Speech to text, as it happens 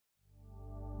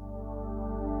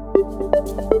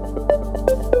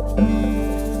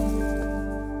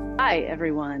Hi,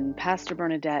 everyone. Pastor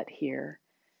Bernadette here.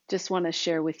 Just want to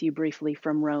share with you briefly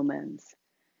from Romans.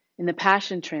 In the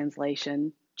Passion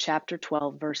Translation, chapter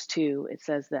 12, verse 2, it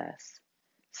says this: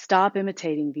 Stop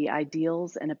imitating the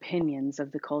ideals and opinions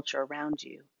of the culture around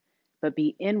you, but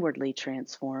be inwardly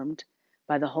transformed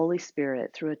by the Holy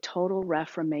Spirit through a total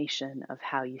reformation of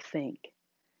how you think.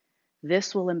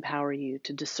 This will empower you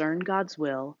to discern God's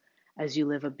will as you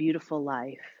live a beautiful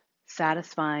life,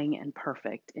 satisfying and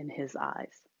perfect in His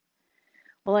eyes.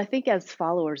 Well, I think as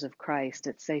followers of Christ,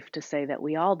 it's safe to say that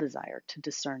we all desire to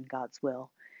discern God's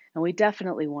will, and we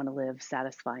definitely want to live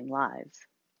satisfying lives.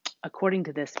 According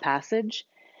to this passage,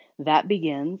 that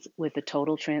begins with a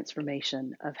total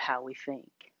transformation of how we think.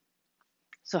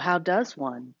 So how does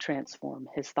one transform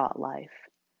his thought life?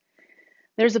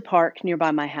 There's a park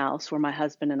nearby my house where my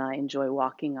husband and I enjoy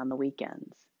walking on the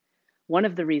weekends. One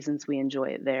of the reasons we enjoy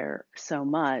it there so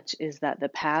much is that the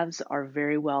paths are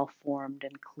very well formed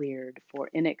and cleared for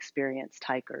inexperienced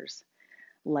hikers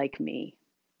like me.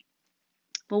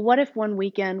 Well, what if one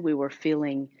weekend we were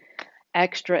feeling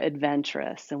extra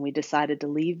adventurous and we decided to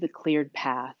leave the cleared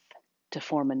path to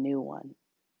form a new one?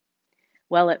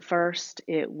 Well, at first,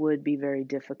 it would be very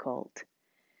difficult.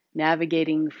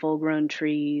 Navigating full-grown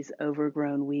trees,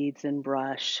 overgrown weeds, and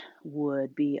brush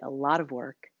would be a lot of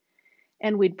work,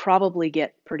 and we'd probably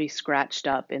get pretty scratched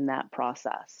up in that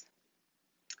process.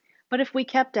 But if we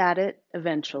kept at it,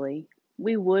 eventually,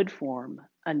 we would form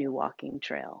a new walking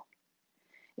trail.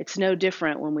 It's no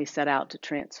different when we set out to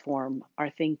transform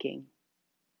our thinking.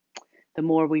 The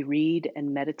more we read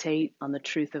and meditate on the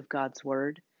truth of God's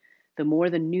Word, the more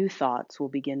the new thoughts will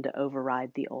begin to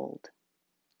override the old.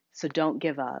 So don't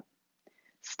give up.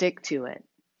 Stick to it.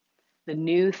 The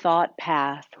new thought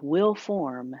path will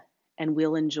form, and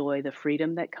we'll enjoy the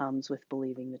freedom that comes with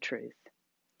believing the truth.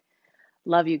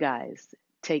 Love you guys.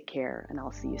 Take care, and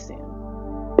I'll see you soon.